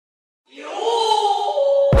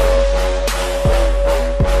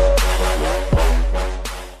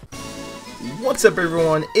What's up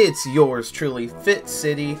everyone, it's yours truly, Fitz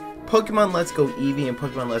City. Pokemon Let's Go Eevee and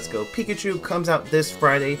Pokemon Let's Go Pikachu comes out this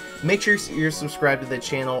Friday. Make sure you're subscribed to the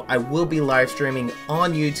channel. I will be live streaming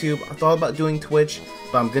on YouTube. I thought about doing Twitch,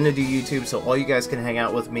 but I'm going to do YouTube so all you guys can hang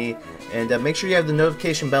out with me. And make sure you have the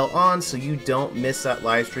notification bell on so you don't miss that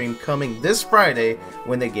live stream coming this Friday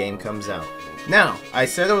when the game comes out. Now, I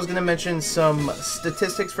said I was going to mention some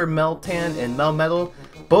statistics for Meltan and Melmetal.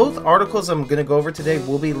 Both articles I'm going to go over today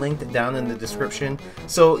will be linked down in the description.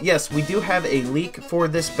 So yes, we do have a leak for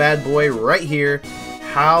this bad boy right here,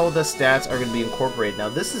 how the stats are going to be incorporated. Now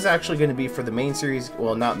this is actually going to be for the main series,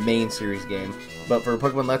 well not main series game, but for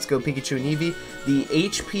Pokemon Let's Go Pikachu and Eevee. The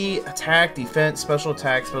HP, attack, defense, special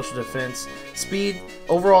attack, special defense, speed,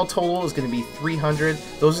 overall total is going to be 300.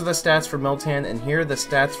 Those are the stats for Meltan, and here are the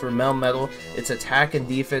stats for Melmetal. Its attack and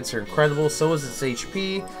defense are incredible, so is its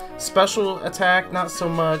HP. Special attack, not so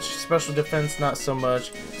much. Special defense, not so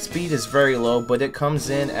much. Speed is very low, but it comes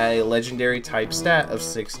in at a legendary type stat of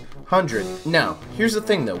 600. Now, here's the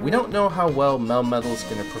thing though, we don't know how well Melmetal is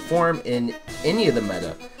going to perform in any of the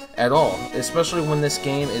meta at all, especially when this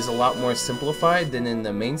game is a lot more simplified than in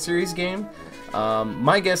the main series game.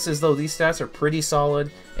 My guess is though these stats are pretty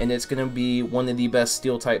solid, and it's going to be one of the best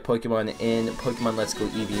steel type Pokemon in Pokemon Let's Go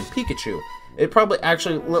Eevee and Pikachu. It probably,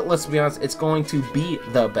 actually, let's be honest, it's going to be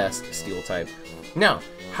the best steel type. Now,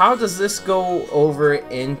 how does this go over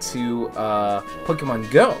into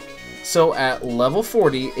Pokemon Go? So at level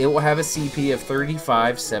 40, it will have a CP of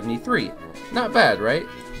 3573. Not bad, right?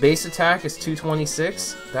 Base attack is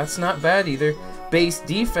 226. That's not bad either. Base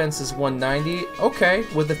defense is 190. Okay,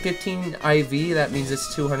 with a 15 IV, that means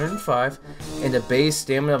it's 205. And a base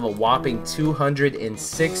stamina of a whopping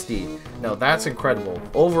 260. Now that's incredible.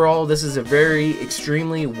 Overall, this is a very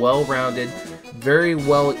extremely well-rounded, very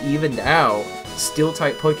well evened out steel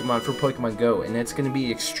type Pokemon for Pokemon Go, and it's going to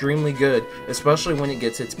be extremely good, especially when it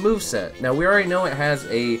gets its moveset. Now we already know it has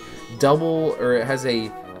a double, or it has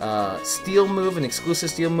a steel move, an exclusive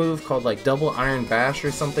steel move called like Double Iron Bash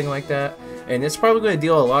or something like that, and it's probably going to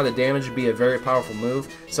deal a lot of damage, be a very powerful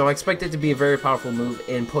move. So I expect it to be a very powerful move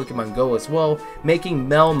in Pokemon Go as well, making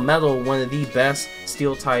Melmetal one of the best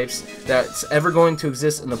steel types that's ever going to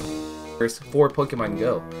exist in the for Pokemon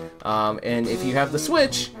Go. And if you have the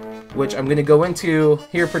Switch, which I'm going to go into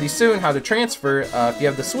here pretty soon, how to transfer, if you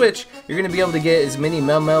have the Switch, you're going to be able to get as many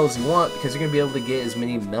Melmetal as you want, because you're going to be able to get as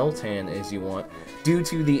many Meltan as you want, due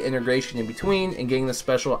to the integration in between and getting the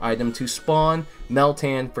special item to spawn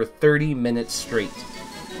Meltan for 30 minutes straight.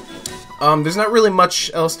 There's not really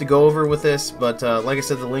much else to go over with this, but like I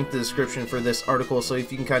said, the link to the description for this article, so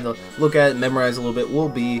if you can kind of look at it, memorize a little bit, will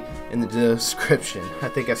be in the description. I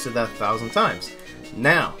think I've said that 1,000 times.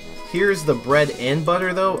 Now, here's the bread and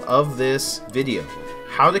butter though of this video.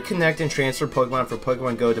 How to connect and transfer Pokemon from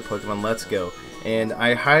Pokemon Go to Pokemon Let's Go. And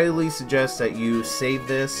I highly suggest that you save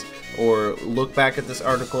this or look back at this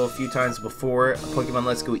article a few times before Pokemon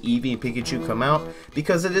Let's Go Eevee and Pikachu come out,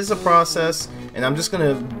 because it is a process, and I'm just going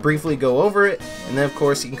to briefly go over it, and then of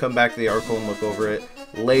course you can come back to the article and look over it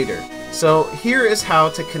later. So here is how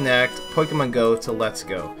to connect Pokemon Go to Let's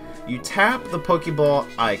Go. You tap the Pokeball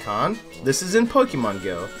icon. This is in Pokemon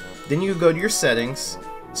Go. Then you go to your settings,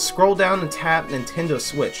 scroll down and tap Nintendo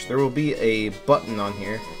Switch. There will be a button on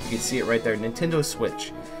here. You can see it right there, Nintendo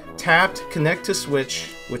Switch. Tapped, connect to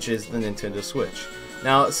Switch, which is the Nintendo Switch.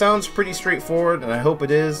 Now it sounds pretty straightforward, and I hope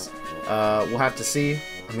it is. We'll have to see.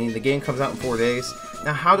 I mean, the game comes out in 4 days.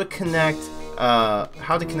 Now how to connect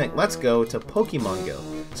Let's Go to Pokemon Go.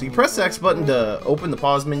 So you press the X button to open the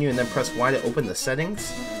pause menu, and then press Y to open the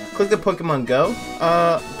settings. Click the Pokemon Go,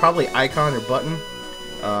 probably icon or button.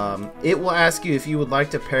 It will ask you if you would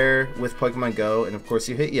like to pair with Pokemon Go, and of course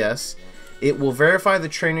you hit yes. It will verify the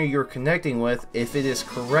trainer you're connecting with. If it is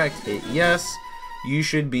correct, hit yes. You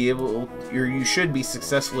should be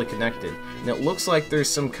successfully connected. And it looks like there's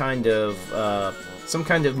some kind of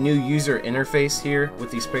new user interface here with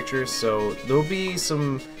these pictures, so there'll be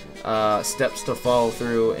some steps to follow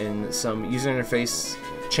through and some user interface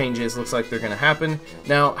changes looks like they're going to happen.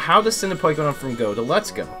 Now, how to send a Pokemon from Go to Let's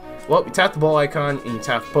Go? Well, you tap the ball icon and you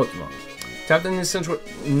tap Pokemon. Tap the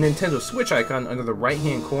Nintendo Switch icon under the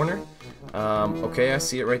right-hand corner. Okay, I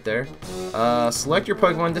see it right there. Select your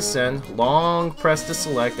Pokemon to send. Long press to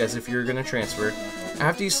select as if you're going to transfer.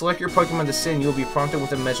 After you select your Pokemon to send, you'll be prompted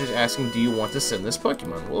with a message asking, do you want to send this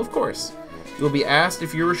Pokemon? Well, of course. You'll be asked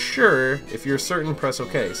if you're sure. If you're certain, press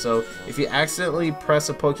OK. So if you accidentally press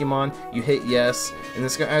a Pokemon, you hit yes, and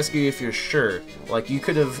it's going to ask you if you're sure. Like, you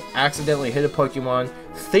could have accidentally hit a Pokemon,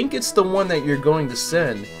 think it's the one that you're going to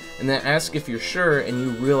send, and then ask if you're sure, and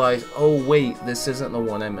you realize, oh wait, this isn't the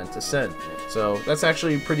one I meant to send. So that's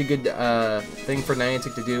actually a pretty good thing for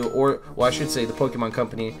Niantic to do, or, well, I should say the Pokemon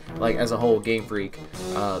Company, like, as a whole, Gamefreak.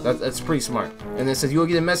 That's pretty smart. And it says you will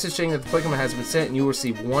get a message saying that the Pokemon has been sent, and you will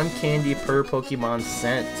receive 1 candy per Pokemon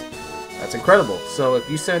sent. That's incredible. So if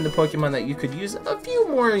you send a Pokemon that you could use a few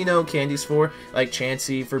more, you know, candies for, like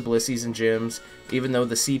Chansey for Blissies and Gyms, even though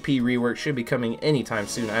the CP rework should be coming anytime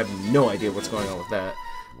soon. I have no idea what's going on with that.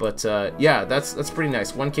 But yeah, that's pretty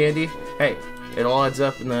nice. 1 candy, hey, it all adds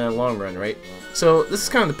up in the long run, right? So this is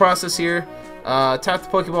kind of the process here. Tap the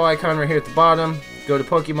Pokeball icon right here at the bottom. Go to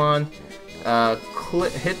Pokemon.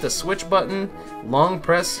 Hit the switch button. Long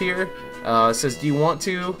press here. It says, do you want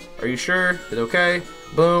to? Are you sure? Hit OK.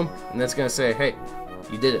 Boom. And that's going to say, hey,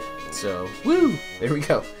 you did it. So, woo! There we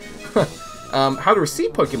go. How to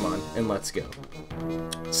receive Pokemon in Let's Go.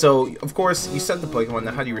 So, of course, you sent the Pokemon.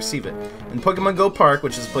 Now, how do you receive it? In Pokemon Go Park,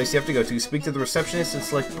 which is the place you have to go to, speak to the receptionist and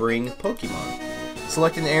select Bring Pokemon.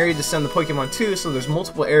 Select an area to send the Pokemon to, so there's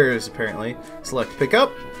multiple areas, apparently. Select Pick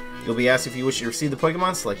Up. You'll be asked if you wish to receive the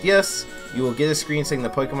Pokemon. Select Yes. You will get a screen saying the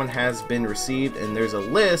Pokemon has been received, and there's a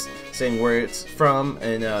list saying where it's from,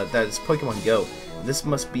 and that is Pokemon Go. This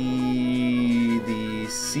must be the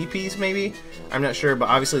CPs, maybe? I'm not sure, but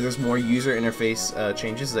obviously there's more user interface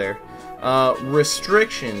changes there.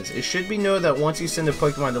 Restrictions. It should be noted that once you send a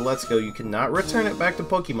Pokemon to Let's Go, you cannot return it back to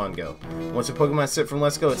Pokemon Go. Once a Pokemon is sent from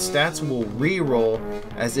Let's Go, its stats will re-roll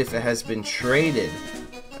as if it has been traded.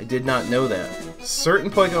 I did not know that.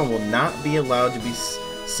 Certain Pokemon will not be allowed to be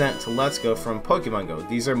sent to Let's Go from Pokemon Go.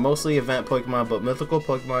 These are mostly event Pokemon, but mythical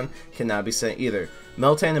Pokemon cannot be sent either.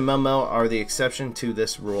 Meltan and Melmel are the exception to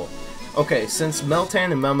this rule. Okay, since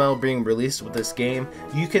Meltan and Melmel are being released with this game,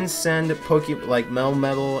 you can send Pokemon like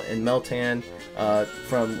Melmetal and Meltan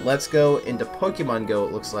from Let's Go into Pokemon Go,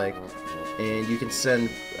 it looks like. And you can send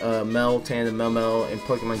Meltan and Melmel and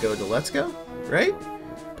Pokemon Go to Let's Go, right?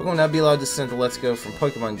 Pokemon will not be allowed to send to Let's Go from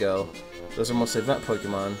Pokemon Go. Those are mostly event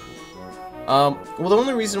Pokemon. Well, the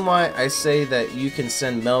only reason why I say that you can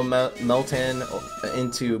send Meltan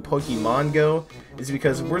into Pokemon Go is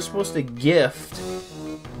because we're supposed to gift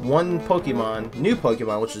one Pokemon, new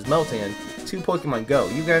Pokemon, which is Meltan, to Pokemon Go.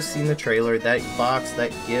 You guys seen the trailer, that box, that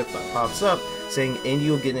gift that pops up saying, and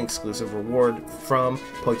you'll get an exclusive reward from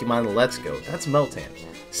Pokemon Let's Go. That's Meltan.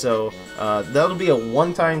 So, that'll be a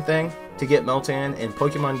one-time thing to get Meltan in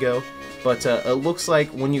Pokemon Go. But it looks like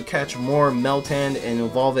when you catch more Meltan and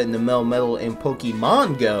evolve it into Melmetal in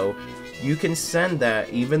Pokemon Go, you can send that,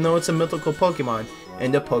 even though it's a mythical Pokemon,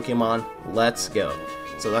 into Pokemon Let's Go.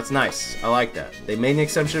 So that's nice. I like that. They made an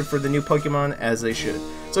exception for the new Pokemon, as they should.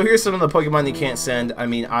 So here's some of the Pokemon you can't send. I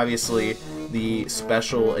mean, obviously, the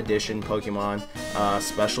Special Edition Pokemon.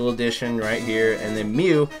 Special Edition right here, and then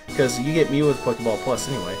Mew, because you get Mew with Pokeball Plus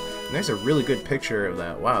anyway. And there's a really good picture of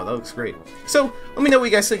that. Wow, that looks great. So, let me know what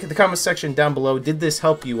you guys think in the comment section down below. Did this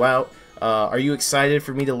help you out? Are you excited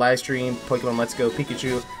for me to live stream Pokemon Let's Go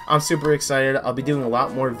Pikachu? I'm super excited. I'll be doing a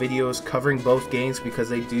lot more videos covering both games because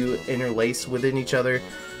they do interlace within each other.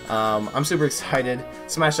 I'm super excited.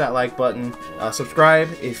 Smash that like button. Subscribe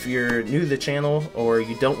if you're new to the channel or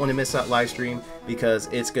you don't want to miss that live stream because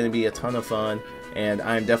it's going to be a ton of fun and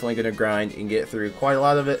I'm definitely going to grind and get through quite a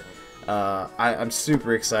lot of it. I'm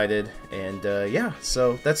super excited, and yeah,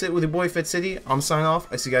 so that's it with your boy Fitz. I'm signing off.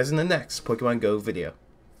 I see you guys in the next Pokemon Go video.